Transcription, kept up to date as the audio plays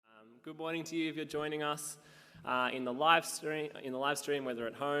Good morning to you if you're joining us in the live stream, whether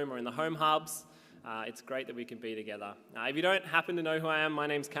at home or in the home hubs. It's great that we can be together. If you don't happen to know who I am, my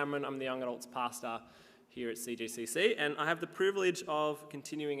name's Cameron. I'm the young adults pastor here at CGCC, and I have the privilege of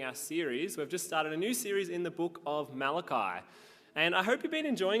continuing our series. We've just started a new series in the book of Malachi. And I hope you've been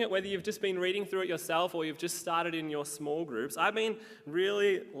enjoying it, whether you've just been reading through it yourself or you've just started in your small groups. I've been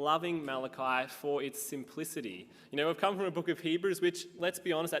really loving Malachi for its simplicity. You know, we've come from a book of Hebrews, which, let's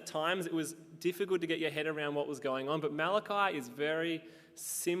be honest, at times it was difficult to get your head around what was going on, but Malachi is very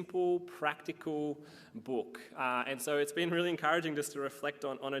simple, practical book. And so it's been really encouraging just to reflect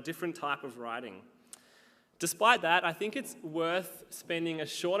on a different type of writing. Despite that, I think it's worth spending a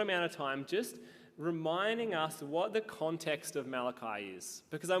short amount of time just reminding us what the context of Malachi is.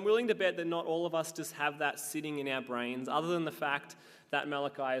 Because I'm willing to bet that not all of us just have that sitting in our brains, other than the fact that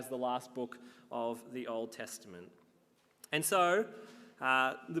Malachi is the last book of the Old Testament. And so,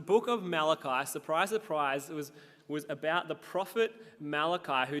 the book of Malachi, surprise, surprise, was about the prophet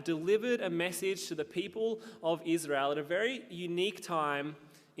Malachi, who delivered a message to the people of Israel at a very unique time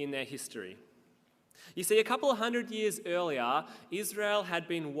in their history. You see, a couple of hundred years earlier, Israel had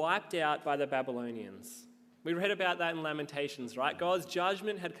been wiped out by the Babylonians. We read about that in Lamentations, right? God's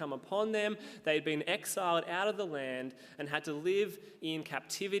judgment had come upon them. They had been exiled out of the land and had to live in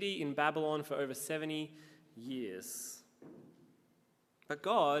captivity in Babylon for over 70 years. But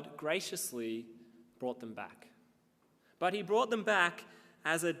God graciously brought them back. But he brought them back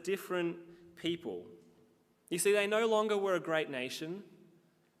as a different people. You see, they no longer were a great nation.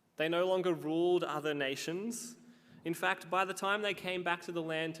 They no longer ruled other nations. In fact, by the time they came back to the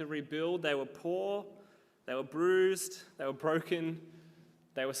land to rebuild, they were poor, they were bruised, they were broken,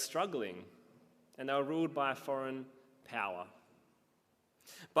 they were struggling, and they were ruled by a foreign power.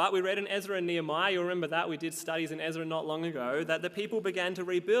 But we read in Ezra and Nehemiah, you'll remember that, we did studies in Ezra not long ago, that the people began to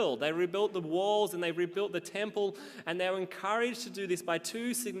rebuild. They rebuilt the walls and they rebuilt the temple, and they were encouraged to do this by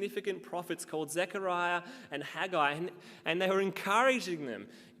two significant prophets called Zechariah and Haggai, and they were encouraging them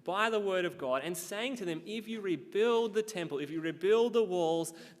by the word of God and saying to them, if you rebuild the temple, if you rebuild the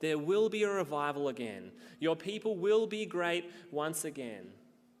walls, there will be a revival again. Your people will be great once again.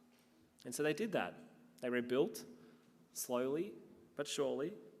 And so they did that. They rebuilt slowly but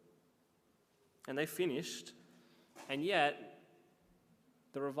surely, and they finished, and yet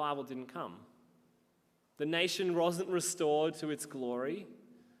the revival didn't come. The nation wasn't restored to its glory.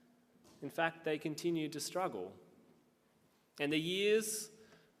 In fact, they continued to struggle. And the years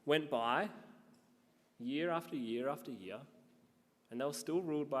went by, year after year after year, and they were still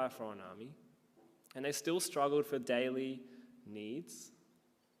ruled by a foreign army, and they still struggled for daily needs.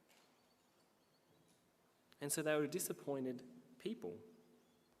 And so they were disappointed people.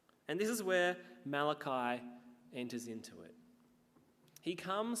 And this is where Malachi enters into it. He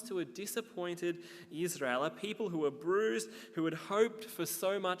comes to a disappointed Israel, a people who were bruised, who had hoped for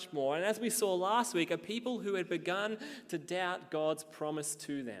so much more. And as we saw last week, a people who had begun to doubt God's promise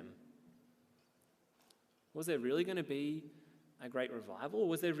to them. Was there really going to be a great revival?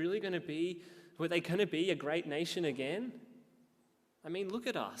 Were they going to be a great nation again? I mean, look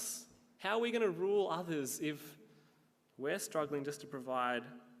at us. How are we going to rule others if we're struggling just to provide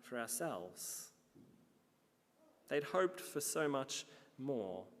for ourselves? They'd hoped for so much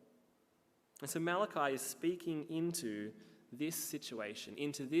more. And so Malachi is speaking into this situation,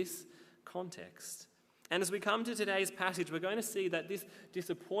 into this context. And as we come to today's passage, we're going to see that this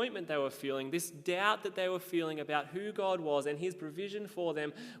disappointment they were feeling, this doubt that they were feeling about who God was and his provision for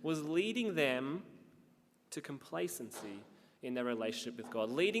them, was leading them to complacency in their relationship with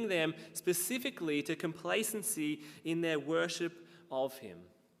God, leading them specifically to complacency in their worship of him.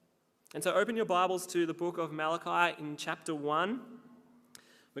 And so open your Bibles to the book of Malachi in chapter 1.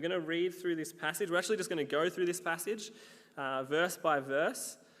 We're going to read through this passage. We're actually just going to go through this passage verse by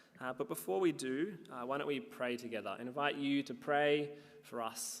verse. But before we do, why don't we pray together and invite you to pray for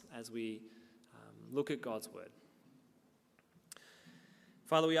us as we look at God's word.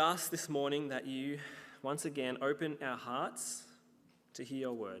 Father, we ask this morning that you once again open our hearts to hear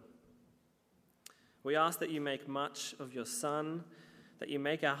your word. We ask that you make much of your Son, that you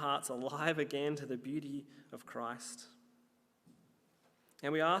make our hearts alive again to the beauty of Christ.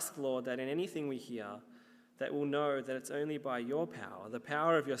 And we ask, Lord, that in anything we hear, that we'll know that it's only by your power, the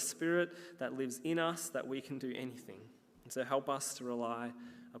power of your Spirit that lives in us, that we can do anything. And so help us to rely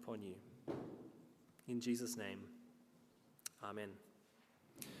upon you. In Jesus' name, amen.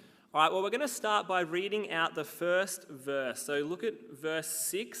 All right, well, we're going to start by reading out the first verse. So look at verse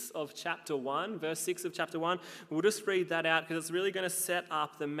 6 of chapter 1. Verse 6 of chapter 1. We'll just read that out because it's really going to set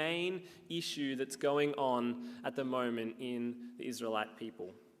up the main issue that's going on at the moment in the Israelite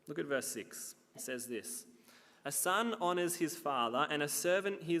people. Look at verse 6. It says this: "A son honors his father, and a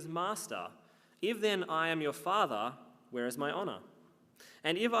servant his master. If then I am your father, where is my honor?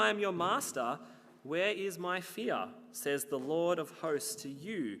 And if I am your master, where is my fear? Says the Lord of hosts to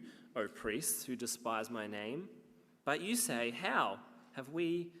you, O priests who despise my name. But you say, how have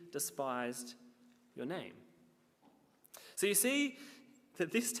we despised your name?" So you see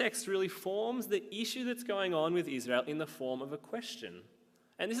that this text really forms the issue that's going on with Israel in the form of a question.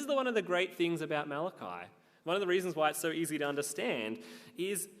 And this is one of the great things about Malachi. One of the reasons why it's so easy to understand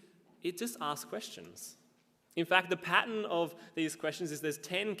is it just asks questions. In fact, the pattern of these questions is there's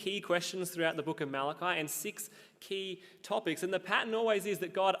 10 key questions throughout the book of Malachi and 6 key topics. And the pattern always is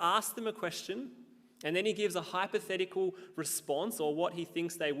that God asks them a question, and then he gives a hypothetical response, or what he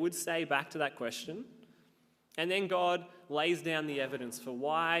thinks they would say back to that question. And then God lays down the evidence for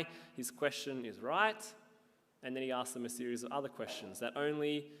why his question is right. And then he asks them a series of other questions that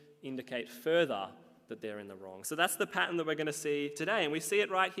only indicate further that they're in the wrong. So that's the pattern that we're going to see today. And we see it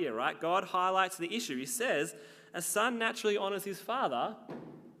right here, right? God highlights the issue. He says, a son naturally honors his father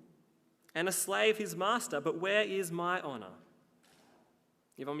and a slave his master, but where is my honor?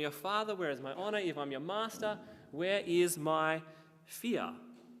 If I'm your father, where is my honor? If I'm your master, where is my fear?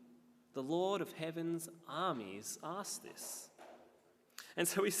 The Lord of heaven's armies asks this. And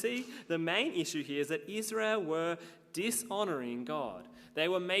so we see the main issue here is that Israel were dishonoring God. They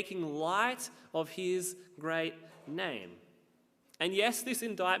were making light of his great name. And yes, this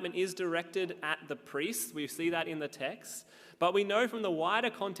indictment is directed at the priests. We see that in the text. But we know from the wider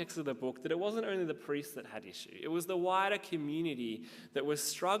context of the book that it wasn't only the priests that had issue. It was the wider community that was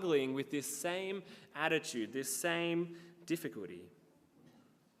struggling with this same attitude, this same difficulty.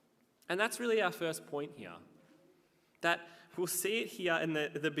 And that's really our first point here. That we'll see it here in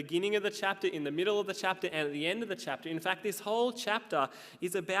the beginning of the chapter, in the middle of the chapter, and at the end of the chapter. In fact, this whole chapter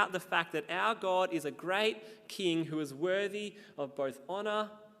is about the fact that our God is a great king who is worthy of both honor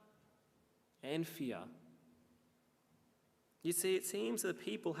and fear. You see, it seems the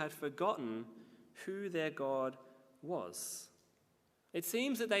people had forgotten who their God was. It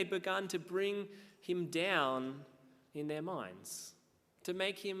seems that they'd begun to bring him down in their minds, to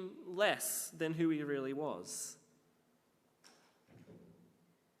make him less than who he really was.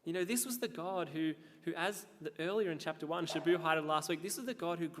 You know, this was the God who as earlier in chapter 1, Shabu highlighted last week, this was the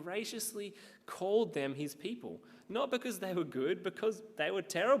God who graciously called them his people. Not because they were good, because they were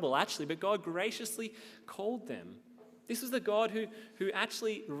terrible actually, but God graciously called them. This was the God who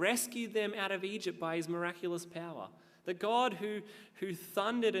actually rescued them out of Egypt by his miraculous power. The God who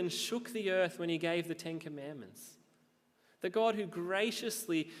thundered and shook the earth when he gave the 10 Commandments. The God who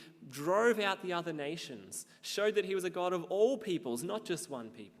graciously drove out the other nations, showed that he was a God of all peoples, not just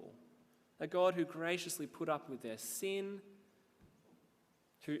one people. A God who graciously put up with their sin,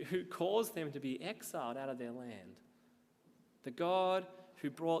 who caused them to be exiled out of their land. The God who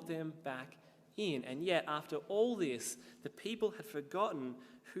brought them back in. And yet, after all this, the people had forgotten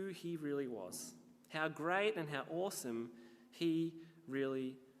who he really was, how great and how awesome he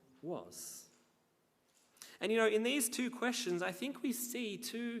really was. And you know, in these two questions, I think we see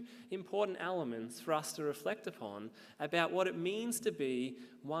two important elements for us to reflect upon about what it means to be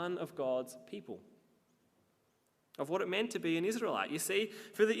one of God's people, of what it meant to be an Israelite. You see,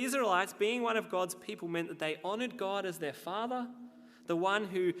 for the Israelites, being one of God's people meant that they honored God as their father, the one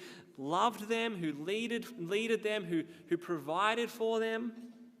who loved them, who leaded them, who provided for them.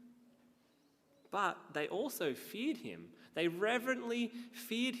 But they also feared him. They reverently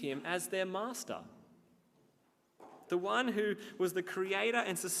feared him as their master. The one who was the creator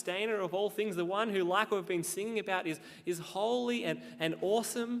and sustainer of all things, the one who, like we've been singing about, is holy and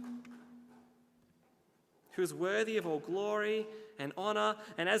awesome, who is worthy of all glory and honor,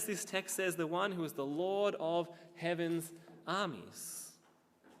 and as this text says, the one who is the Lord of heaven's armies.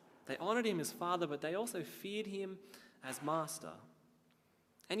 They honored him as father, but they also feared him as master.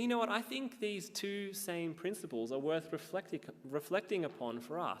 And you know what? I think these two same principles are worth reflecting upon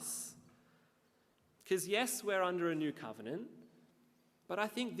for us. Because yes, we're under a new covenant, but I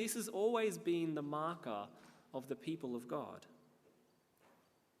think this has always been the marker of the people of God.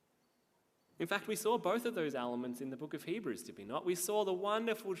 In fact, we saw both of those elements in the book of Hebrews, did we not? We saw the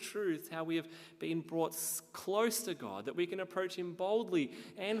wonderful truth, how we have been brought close to God, that we can approach him boldly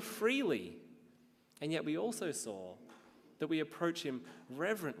and freely. And yet we also saw that we approach him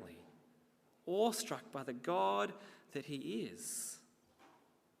reverently, awestruck by the God that he is.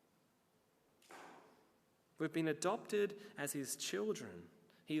 We've been adopted as his children.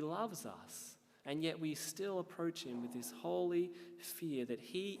 He loves us, and yet we still approach him with this holy fear that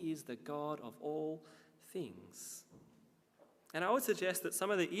he is the God of all things. And I would suggest that some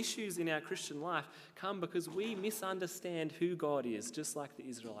of the issues in our Christian life come because we misunderstand who God is, just like the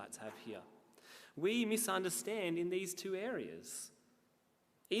Israelites have here. We misunderstand in these two areas.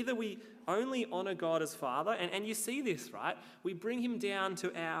 Either we only honor God as Father, and you see this, right? We bring him down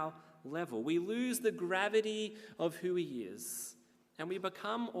to our level. We lose the gravity of who he is, and we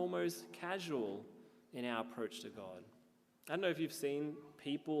become almost casual in our approach to God. I don't know if you've seen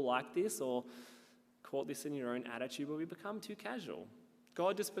people like this or caught this in your own attitude, but we become too casual.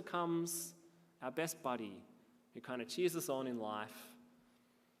 God just becomes our best buddy who kind of cheers us on in life,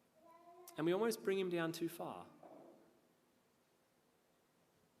 and we almost bring him down too far.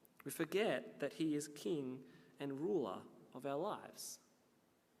 We forget that he is king and ruler of our lives,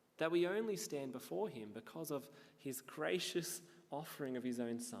 that we only stand before him because of his gracious offering of his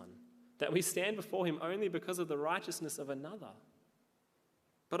own son, that we stand before him only because of the righteousness of another.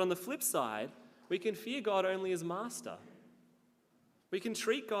 But on the flip side, we can fear God only as master. We can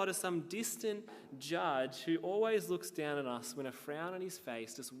treat God as some distant judge who always looks down at us with a frown on his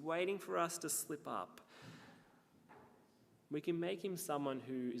face, just waiting for us to slip up. We can make him someone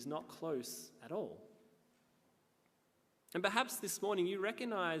who is not close at all. And perhaps this morning you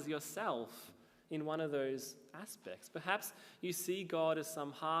recognize yourself in one of those aspects. Perhaps you see God as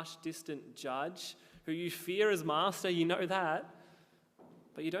some harsh, distant judge who you fear as master, you know that,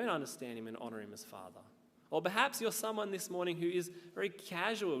 but you don't understand him and honor him as Father. Or perhaps you're someone this morning who is very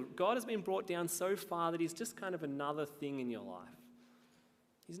casual. God has been brought down so far that he's just kind of another thing in your life.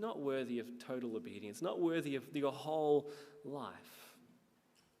 He's not worthy of total obedience, not worthy of your whole life.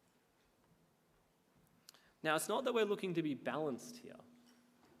 Now, it's not that we're looking to be balanced here.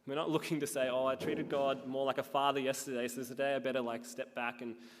 We're not looking to say, I treated God more like a father yesterday, so today I better step back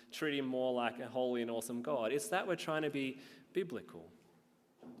and treat him more like a holy and awesome God. It's that we're trying to be biblical.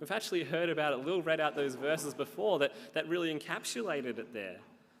 We've actually heard about it. Lil read out those verses before that really encapsulated it there.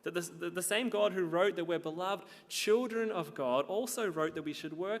 That the same God who wrote that we're beloved children of God also wrote that we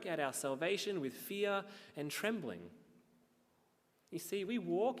should work out our salvation with fear and trembling. You see, we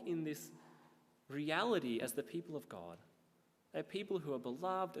walk in this reality as the people of God. They're people who are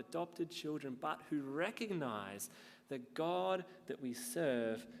beloved, adopted children, but who recognize the God that we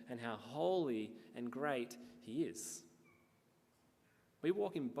serve and how holy and great he is. We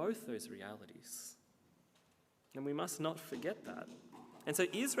walk in both those realities, and we must not forget that. And so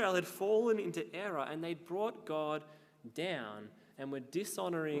Israel had fallen into error, and they'd brought God down and were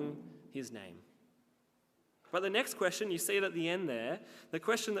dishonoring his name. But the next question, you see it at the end there, the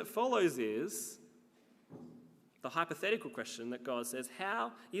question that follows is the hypothetical question that God says,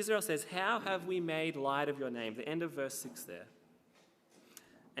 Israel says, how have we made light of your name? The end of verse 6 there.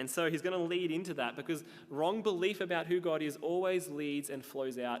 And so he's going to lead into that because wrong belief about who God is always leads and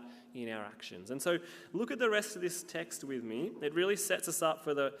flows out in our actions. And so look at the rest of this text with me. It really sets us up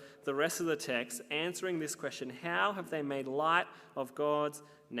for the rest of the text, answering this question, how have they made light of God's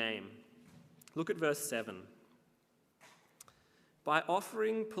name? Look at verse 7. By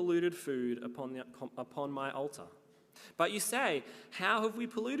offering polluted food upon my altar. But you say, how have we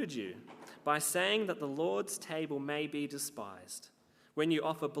polluted you? By saying that the Lord's table may be despised. When you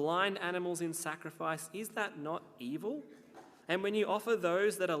offer blind animals in sacrifice, is that not evil? And when you offer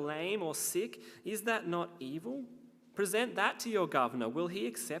those that are lame or sick, is that not evil? Present that to your governor. Will he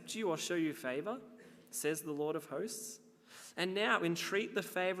accept you or show you favor? Says the Lord of hosts. And now entreat the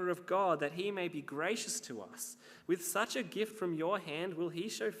favor of God that he may be gracious to us. With such a gift from your hand, will he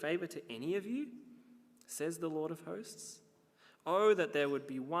show favor to any of you? Says the Lord of hosts. Oh, that there would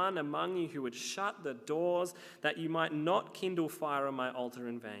be one among you who would shut the doors, that you might not kindle fire on my altar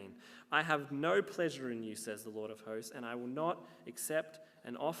in vain. I have no pleasure in you, says the Lord of hosts, and I will not accept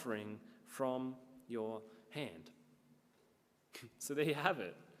an offering from your hand. So there you have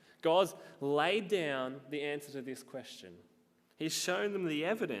it. God's laid down the answer to this question. He's shown them the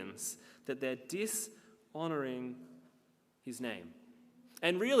evidence that they're dishonoring his name.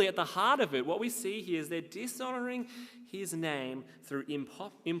 And really, at the heart of it, what we see here is they're dishonoring his name through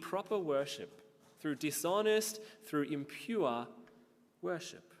improper worship, through dishonest, through impure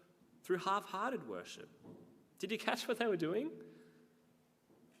worship, through half-hearted worship. Did you catch what they were doing?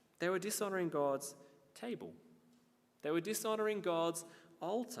 They were dishonoring God's table. They were dishonoring God's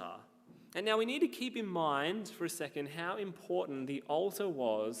altar. And now we need to keep in mind for a second how important the altar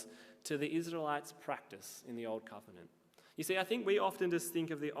was to the Israelites' practice in the Old Covenant. You see, I think we often just think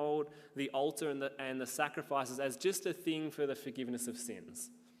of the altar and the sacrifices as just a thing for the forgiveness of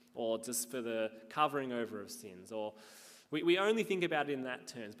sins, or just for the covering over of sins, or we only think about it in that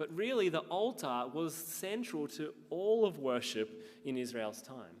terms. But really, the altar was central to all of worship in Israel's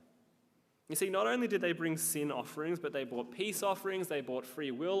time. You see, not only did they bring sin offerings, but they brought peace offerings, they brought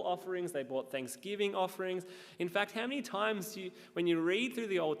free will offerings, they brought thanksgiving offerings. In fact, how many times when you read through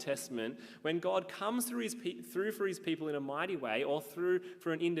the Old Testament, when God comes through for his people in a mighty way, or through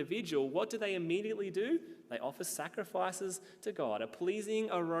for an individual, what do they immediately do? They offer sacrifices to God, a pleasing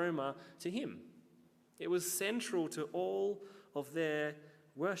aroma to him. It was central to all of their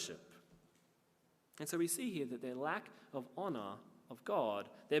worship. And so we see here that their lack of honor of God,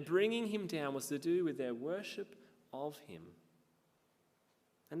 their bringing him down, was to do with their worship of him.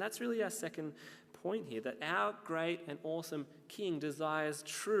 And that's really our second point here, that our great and awesome King desires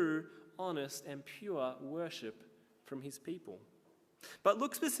true, honest, and pure worship from his people. But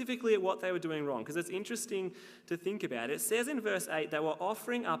look specifically at what they were doing wrong, because it's interesting to think about. It says in verse 8, they were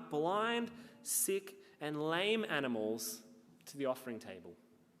offering up blind, sick, and lame animals to the offering table.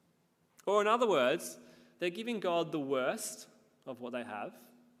 Or in other words, they're giving God the worst of what they have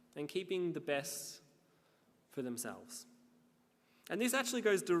and keeping the best for themselves. And this actually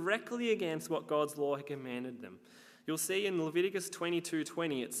goes directly against what God's law had commanded them. You'll see in Leviticus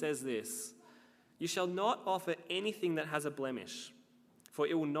 22:20, it says this: "You shall not offer anything that has a blemish, for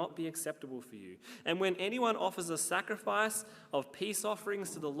it will not be acceptable for you. And when anyone offers a sacrifice of peace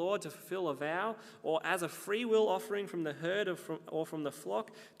offerings to the Lord to fulfill a vow, or as a free will offering from the herd or from the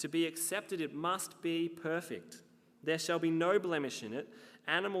flock, to be accepted, it must be perfect. There shall be no blemish in it.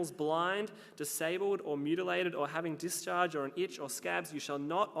 Animals blind, disabled, or mutilated, or having discharge or an itch or scabs, you shall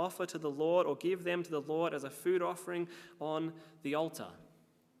not offer to the Lord or give them to the Lord as a food offering on the altar."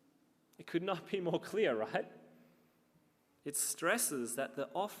 It could not be more clear, right? It stresses that the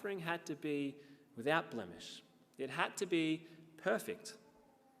offering had to be without blemish. It had to be perfect.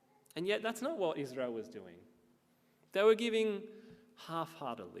 And yet that's not what Israel was doing. They were giving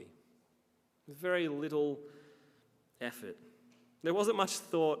half-heartedly, with very little effort. There wasn't much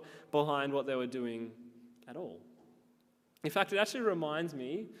thought behind what they were doing at all. In fact, it actually reminds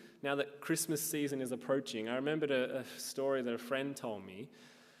me, now that Christmas season is approaching, I remembered a story that a friend told me.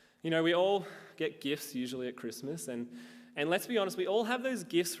 You know, we all get gifts usually at Christmas, and let's be honest, we all have those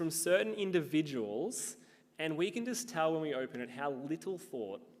gifts from certain individuals, and we can just tell when we open it how little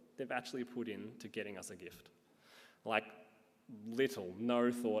thought they've actually put in to getting us a gift. Like, little, no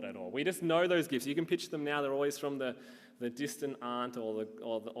thought at all. We just know those gifts. You can picture them now. They're always from the distant aunt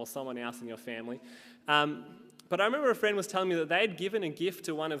or someone else in your family. But I remember a friend was telling me that they'd given a gift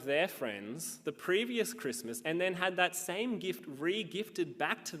to one of their friends the previous Christmas and then had that same gift re-gifted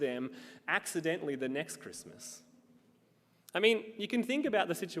back to them accidentally the next Christmas. I mean, you can think about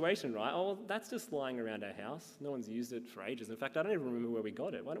the situation, right? Oh, that's just lying around our house. No one's used it for ages. In fact, I don't even remember where we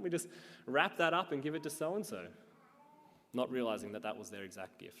got it. Why don't we just wrap that up and give it to so-and-so? Not realizing that that was their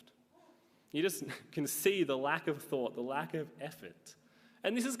exact gift. You just can see the lack of thought, the lack of effort.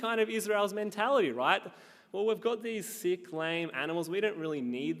 And this is kind of Israel's mentality, right? Well, we've got these sick, lame animals. We don't really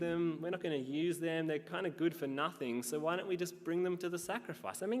need them. We're not going to use them. They're kind of good for nothing. So why don't we just bring them to the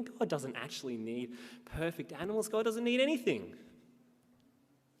sacrifice? I mean, God doesn't actually need perfect animals. God doesn't need anything.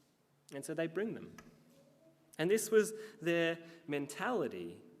 And so they bring them. And this was their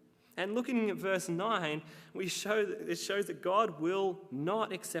mentality. And looking at verse 9, it shows that God will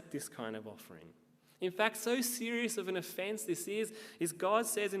not accept this kind of offering. In fact, so serious of an offense this is God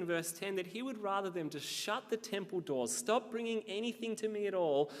says in verse 10 that he would rather them to shut the temple doors, stop bringing anything to me at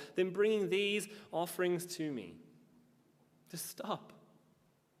all, than bringing these offerings to me. To stop.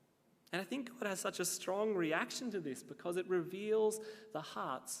 And I think God has such a strong reaction to this because it reveals the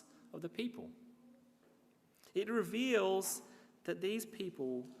hearts of the people. It reveals that these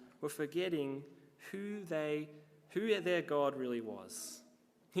people were forgetting who their God really was.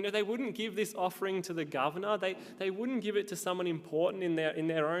 You know, they wouldn't give this offering to the governor. They wouldn't give it to someone important in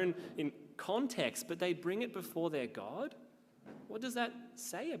their own context, but they bring it before their God. What does that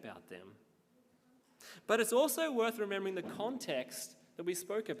say about them? But it's also worth remembering the context that we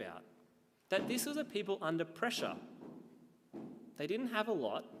spoke about, that this was a people under pressure. They didn't have a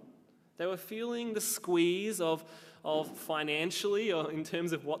lot. They were feeling the squeeze of financially or in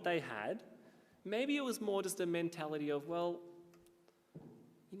terms of what they had. Maybe it was more just a mentality of, well,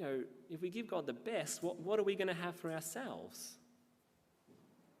 you know, if we give God the best, what are we going to have for ourselves?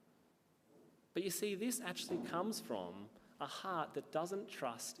 But you see, this actually comes from a heart that doesn't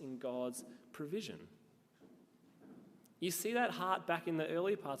trust in God's provision. You see that heart back in the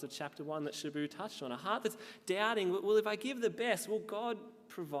early parts of chapter 1 that Shabu touched on, a heart that's doubting, well, if I give the best, will God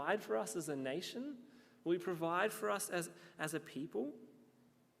provide for us as a nation? Will he provide for us as a people?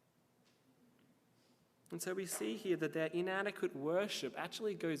 And so we see here that their inadequate worship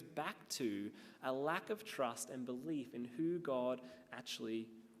actually goes back to a lack of trust and belief in who God actually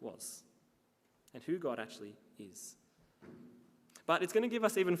was. and who God actually is. But it's going to give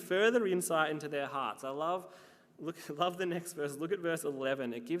us even further insight into their hearts. I love the next verse. Look at verse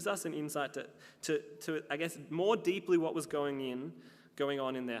 11. It gives us an insight to I guess, more deeply what was going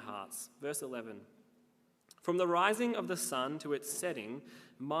on in their hearts. Verse 11. From the rising of the sun to its setting,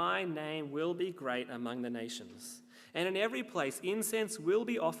 my name will be great among the nations. And in every place incense will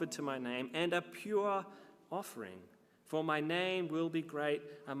be offered to my name, and a pure offering. For my name will be great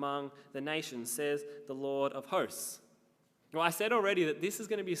among the nations, says the Lord of hosts. Well, I said already that this is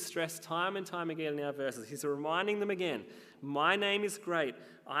going to be stressed time and time again in our verses. He's reminding them again, my name is great.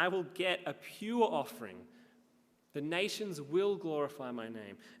 I will get a pure offering. The nations will glorify my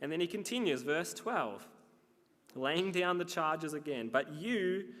name. And then he continues, verse 12, laying down the charges again. But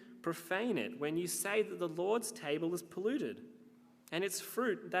you profane it when you say that the Lord's table is polluted, and its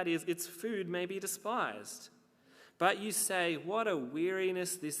fruit, that is, its food, may be despised. But you say, what a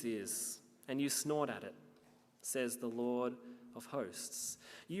weariness this is, and you snort at it, says the Lord of hosts.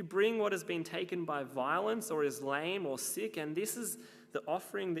 You bring what has been taken by violence or is lame or sick, and this is the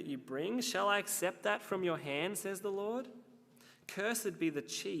offering that you bring. Shall I accept that from your hand, says the Lord? Cursed be the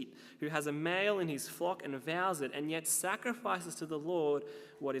cheat who has a male in his flock and vows it, and yet sacrifices to the Lord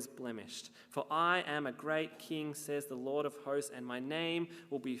what is blemished. For I am a great king, says the Lord of hosts, and my name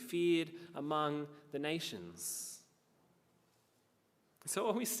will be feared among the nations. So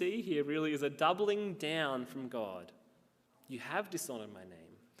what we see here really is a doubling down from God. You have dishonored my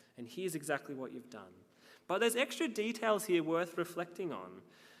name, and here's exactly what you've done. But there's extra details here worth reflecting on.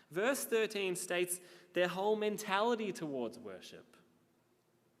 Verse 13 states their whole mentality towards worship.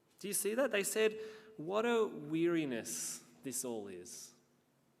 Do you see that? They said, what a weariness this all is.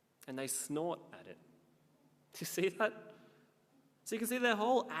 And they snort at it. Do you see that? So you can see their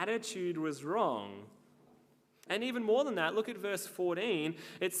whole attitude was wrong. And even more than that, look at verse 14.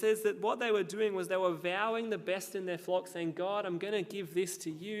 It says that what they were doing was they were vowing the best in their flock, saying, God, I'm going to give this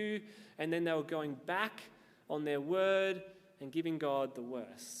to you. And then they were going back on their word and giving God the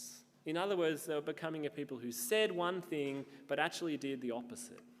worst. In other words, they were becoming a people who said one thing but actually did the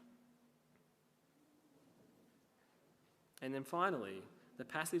opposite. And then finally, the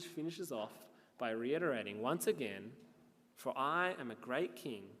passage finishes off by reiterating once again, for I am a great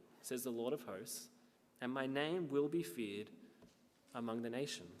king, says the Lord of hosts, and my name will be feared among the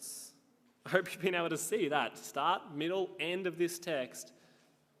nations. I hope you've been able to see that start, middle, end of this text,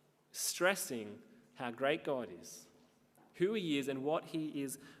 stressing how great God is, who he is and what he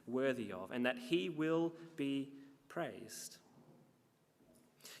is worthy of, and that he will be praised.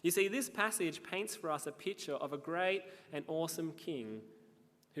 You see, this passage paints for us a picture of a great and awesome king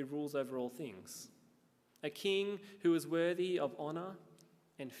who rules over all things. A king who is worthy of honor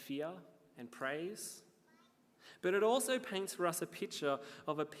and fear and praise. But it also paints for us a picture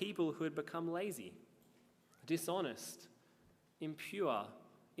of a people who had become lazy, dishonest, impure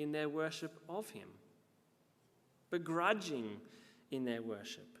in their worship of him, begrudging in their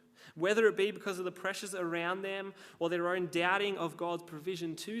worship. Whether it be because of the pressures around them or their own doubting of God's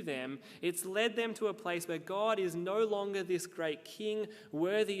provision to them, it's led them to a place where God is no longer this great king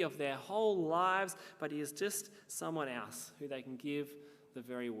worthy of their whole lives, but he is just someone else who they can give the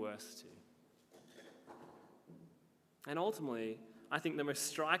very worst to. And ultimately, I think the most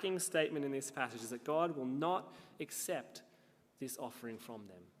striking statement in this passage is that God will not accept this offering from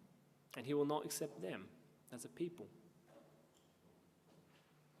them, and he will not accept them as a people.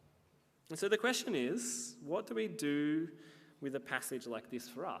 And so the question is, what do we do with a passage like this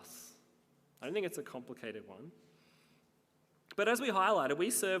for us? I don't think it's a complicated one. But as we highlighted, we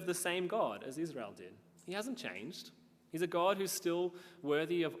serve the same God as Israel did. He hasn't changed. He's a God who's still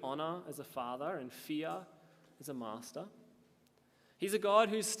worthy of honor as a father and fear as a master. He's a God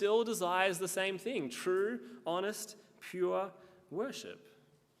who still desires the same thing, true, honest, pure worship.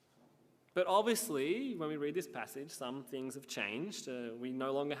 But obviously, when we read this passage, some things have changed. We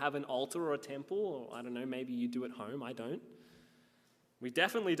no longer have an altar or a temple, or I don't know, maybe you do at home, I don't. We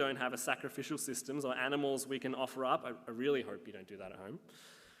definitely don't have a sacrificial systems or animals we can offer up. I really hope you don't do that at home.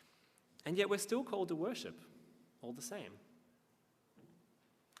 And yet we're still called to worship, all the same.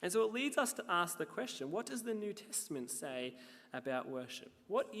 And so it leads us to ask the question, what does the New Testament say about worship?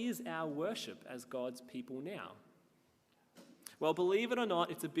 What is our worship as God's people now? Well, believe it or not,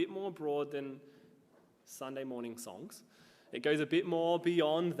 it's a bit more broad than Sunday morning songs. It goes a bit more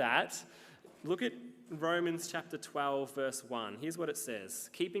beyond that. Look at Romans chapter 12, verse 1. Here's what it says.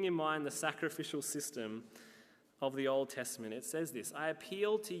 Keeping in mind the sacrificial system of the Old Testament, it says this, I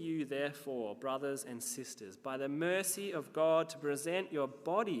appeal to you, therefore, brothers and sisters, by the mercy of God, to present your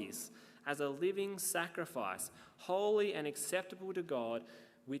bodies as a living sacrifice, holy and acceptable to God,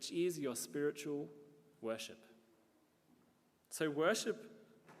 which is your spiritual worship. So worship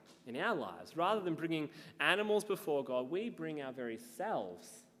in our lives, rather than bringing animals before God, we bring our very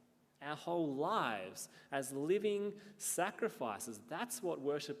selves, our whole lives as living sacrifices. That's what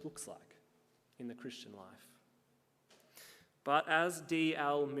worship looks like in the Christian life. But as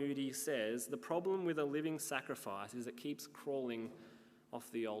D.L. Moody says, the problem with a living sacrifice is it keeps crawling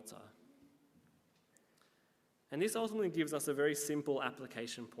off the altar. And this ultimately gives us a very simple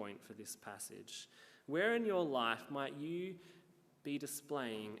application point for this passage. Where in your life might you be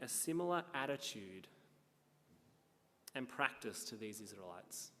displaying a similar attitude and practice to these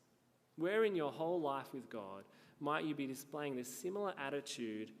Israelites? Where in your whole life with God might you be displaying this similar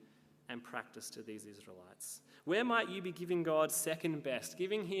attitude and practice to these Israelites? Where might you be giving God second best,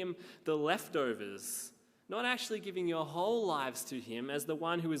 giving him the leftovers, not actually giving your whole lives to him as the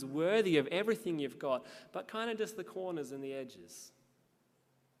one who is worthy of everything you've got, but kind of just the corners and the edges?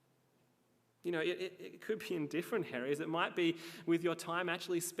 You know, it could be in different areas. It might be with your time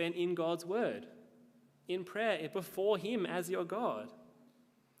actually spent in God's word, in prayer, before him as your God.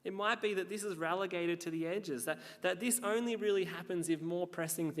 It might be that this is relegated to the edges, that this only really happens if more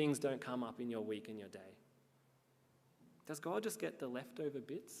pressing things don't come up in your week and your day. Does God just get the leftover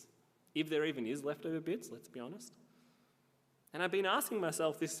bits? If there even is leftover bits, let's be honest. And I've been asking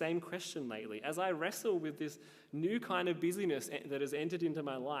myself this same question lately as I wrestle with this new kind of busyness that has entered into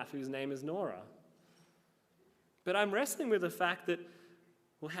my life, whose name is Nora. But I'm wrestling with the fact that,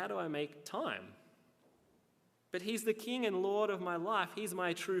 well, how do I make time? But he's the King and Lord of my life. He's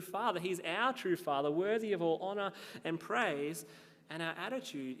my true Father. He's our true Father, worthy of all honor and praise. And our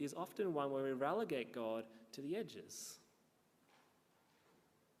attitude is often one where we relegate God to the edges.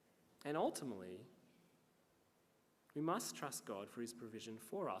 And ultimately, we must trust God for his provision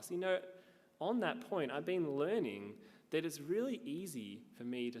for us. You know, on that point, I've been learning that it's really easy for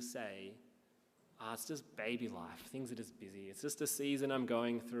me to say, it's just baby life. Things are just busy. It's just a season I'm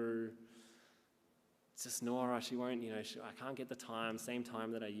going through. It's just Nora, she won't, I can't get the same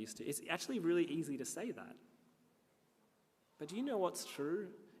time that I used to. It's actually really easy to say that. But do you know what's true?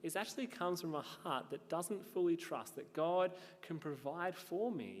 It actually comes from a heart that doesn't fully trust that God can provide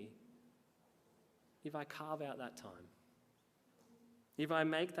for me if I carve out that time. If I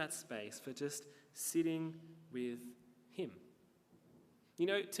make that space for just sitting with him. You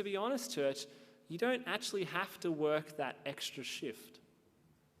know, to be honest, church, you don't actually have to work that extra shift.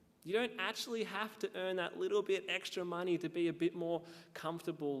 You don't actually have to earn that little bit extra money to be a bit more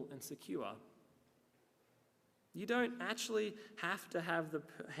comfortable and secure. You don't actually have to have the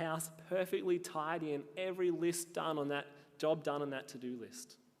house perfectly tidy and every list done on that job done on that to-do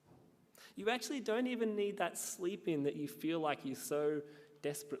list. You actually don't even need that sleep in that you feel like you so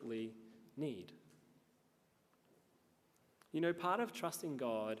desperately need. You know, part of trusting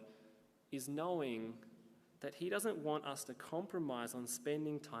God is knowing that he doesn't want us to compromise on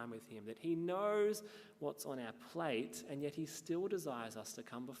spending time with him, that he knows what's on our plate, and yet he still desires us to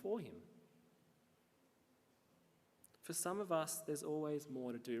come before him. For some of us, there's always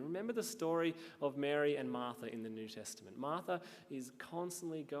more to do. Remember the story of Mary and Martha in the New Testament. Martha is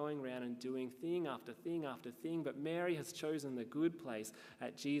constantly going around and doing thing after thing after thing, but Mary has chosen the good place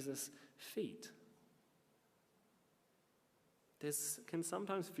at Jesus' feet. Can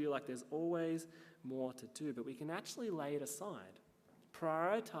sometimes feel like there's always more to do, but we can actually lay it aside.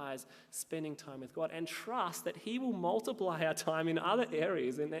 Prioritize spending time with God and trust that he will multiply our time in other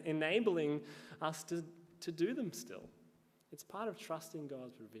areas, enabling us to do them still. It's part of trusting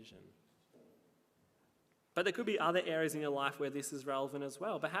God's provision. But there could be other areas in your life where this is relevant as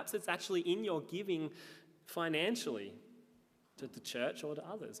well. Perhaps it's actually in your giving financially to the church or to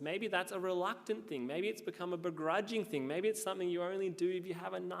others. Maybe that's a reluctant thing. Maybe it's become a begrudging thing. Maybe it's something you only do if you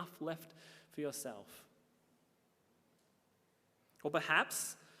have enough left for yourself. Or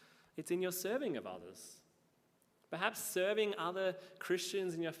perhaps it's in your serving of others. Perhaps serving other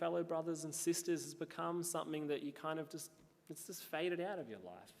Christians and your fellow brothers and sisters has become something that you kind of it's just faded out of your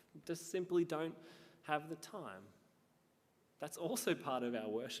life. You just simply don't have the time. That's also part of our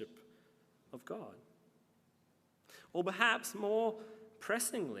worship of God. Or perhaps more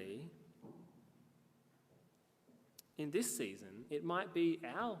pressingly, in this season, it might be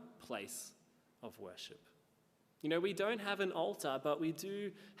our place of worship. You know, we don't have an altar, but we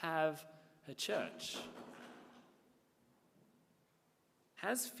do have a church.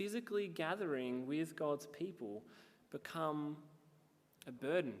 Has physically gathering with God's people become a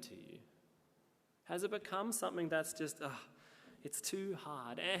burden to you? Has it become something that's just, it's too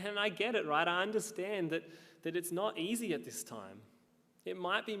hard? And I get it, right? I understand that it's not easy at this time. It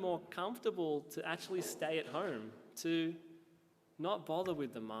might be more comfortable to actually stay at home, to Not bother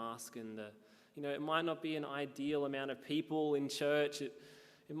with the mask and it might not be an ideal amount of people in church.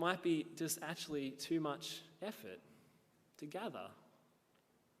 It might be just actually too much effort to gather.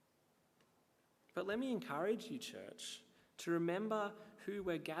 But let me encourage you, church, to remember who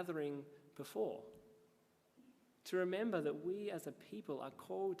we're gathering before. To remember that we as a people are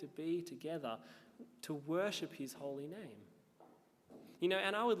called to be together to worship his holy name.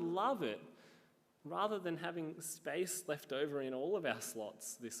 And I would love it, rather than having space left over in all of our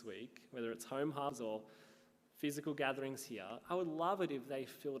slots this week, whether it's home hubs or physical gatherings here, I would love it if they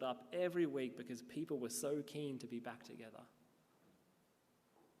filled up every week because people were so keen to be back together.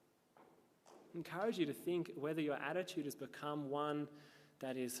 I encourage you to think whether your attitude has become one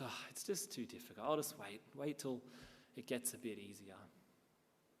that is, it's just too difficult. I'll just wait till it gets a bit easier.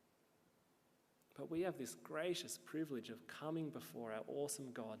 But we have this gracious privilege of coming before our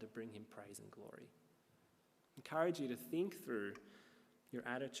awesome God to bring him praise and glory. I encourage you to think through your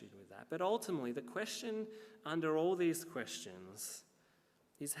attitude with that. But ultimately, the question under all these questions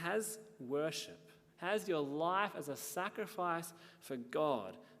is, has worship, has your life as a sacrifice for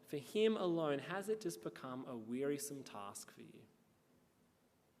God, for him alone, has it just become a wearisome task for you?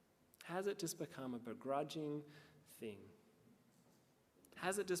 Has it just become a begrudging thing?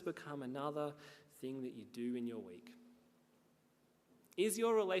 Has it just become another thing that you do in your week? Is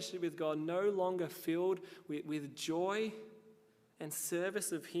your relationship with God no longer filled with joy and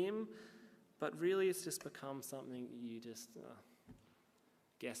service of him, but really it's just become something you just,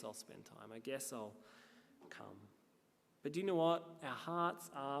 guess I'll spend time, I guess I'll come. But do you know what? Our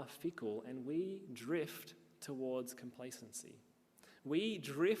hearts are fickle and we drift towards complacency. We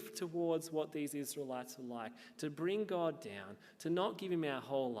drift towards what these Israelites were like, to bring God down, to not give him our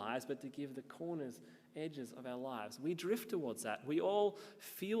whole lives, but to give the corners, edges of our lives. We drift towards that. We all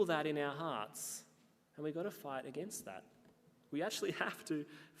feel that in our hearts, and we've got to fight against that. We actually have to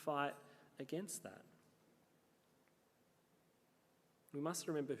fight against that. We must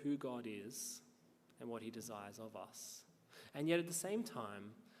remember who God is and what he desires of us. And yet at the same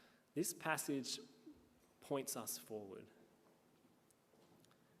time, this passage points us forward.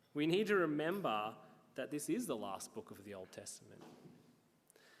 We need to remember that this is the last book of the Old Testament.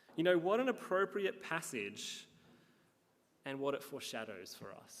 What an appropriate passage and what it foreshadows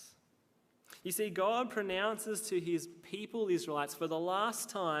for us. You see, God pronounces to his people, Israelites, for the last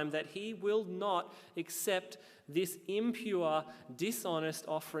time that he will not accept this impure, dishonest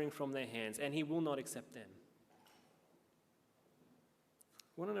offering from their hands, and he will not accept them.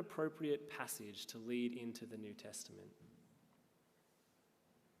 What an appropriate passage to lead into the New Testament,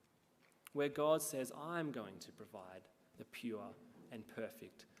 where God says, I'm going to provide the pure and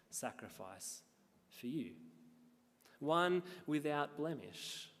perfect sacrifice for you, one without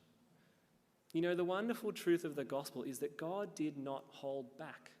blemish. The wonderful truth of the gospel is that God did not hold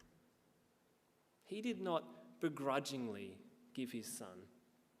back. He did not begrudgingly give his son.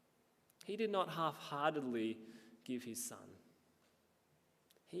 He did not half-heartedly give his son.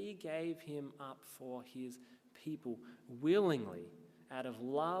 He gave him up for his people willingly, out of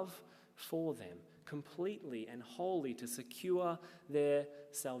love for them, completely and wholly to secure their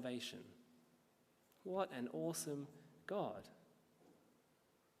salvation. What an awesome God.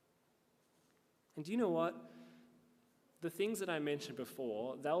 And do you know what? The things that I mentioned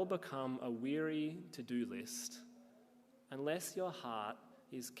before, they'll become a weary to-do list unless your heart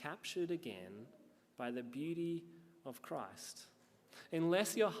is captured again by the beauty of Christ.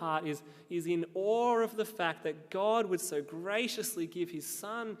 Unless your heart is in awe of the fact that God would so graciously give his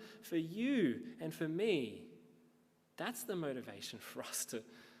son for you and for me. That's the motivation for us to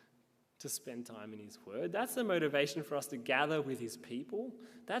spend time in his word. That's the motivation for us to gather with his people.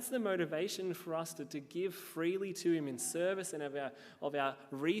 That's the motivation for us to give freely to him in service and of our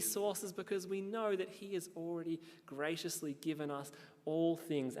resources, because we know that he has already graciously given us all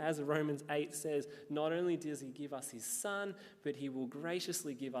things. As Romans 8 says, not only does he give us his son, but he will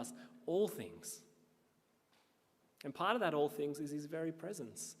graciously give us all things. And part of that all things is his very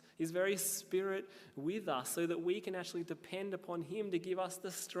presence, his very spirit with us, so that we can actually depend upon him to give us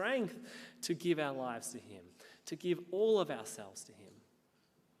the strength to give our lives to him, to give all of ourselves to him.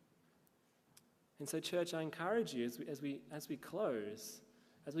 And so, church, I encourage you as we close,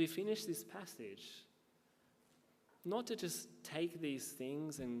 as we finish this passage, not to just take these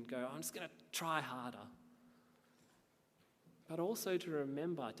things and go, I'm just going to try harder, but also to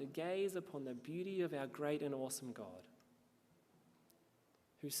remember to gaze upon the beauty of our great and awesome God,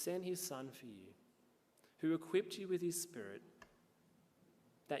 who sent his son for you, who equipped you with his spirit,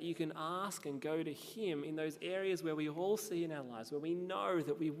 that you can ask and go to him in those areas where we all see in our lives, where we know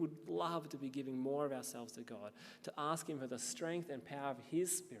that we would love to be giving more of ourselves to God, to ask him for the strength and power of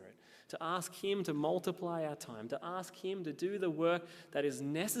his Spirit, to ask him to multiply our time, to ask him to do the work that is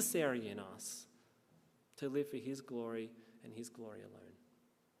necessary in us to live for his glory and his glory alone.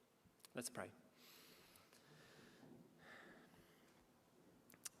 Let's pray.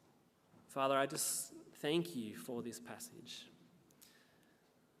 Father, I just thank you for this passage.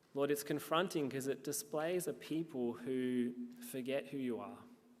 Lord, it's confronting because it displays a people who forget who you are.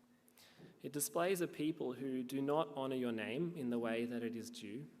 It displays a people who do not honour your name in the way that it is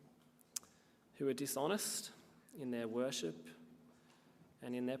due, who are dishonest in their worship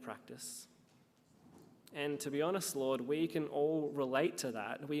and in their practice. And to be honest, Lord, we can all relate to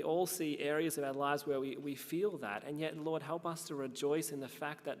that. We all see areas of our lives where we feel that. And yet, Lord, help us to rejoice in the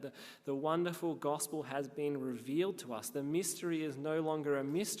fact that the wonderful gospel has been revealed to us. The mystery is no longer a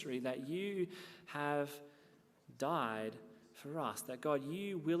mystery, that you have died for us, that God,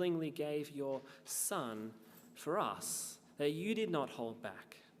 you willingly gave your Son for us, that you did not hold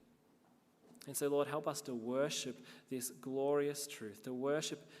back. And so, Lord, help us to worship this glorious truth, to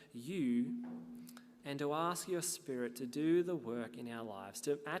worship you, and to ask your Spirit to do the work in our lives,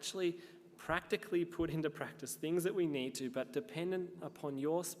 to actually practically put into practice things that we need to, but dependent upon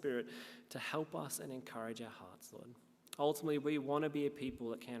your Spirit to help us and encourage our hearts, Lord. Ultimately, we want to be a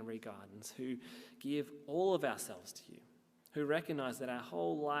people at Canterbury Gardens who give all of ourselves to you, who recognize that our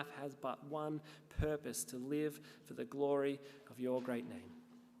whole life has but one purpose: to live for the glory of your great name.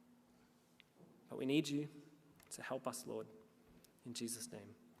 But we need you to help us, Lord. In Jesus'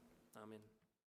 name, amen.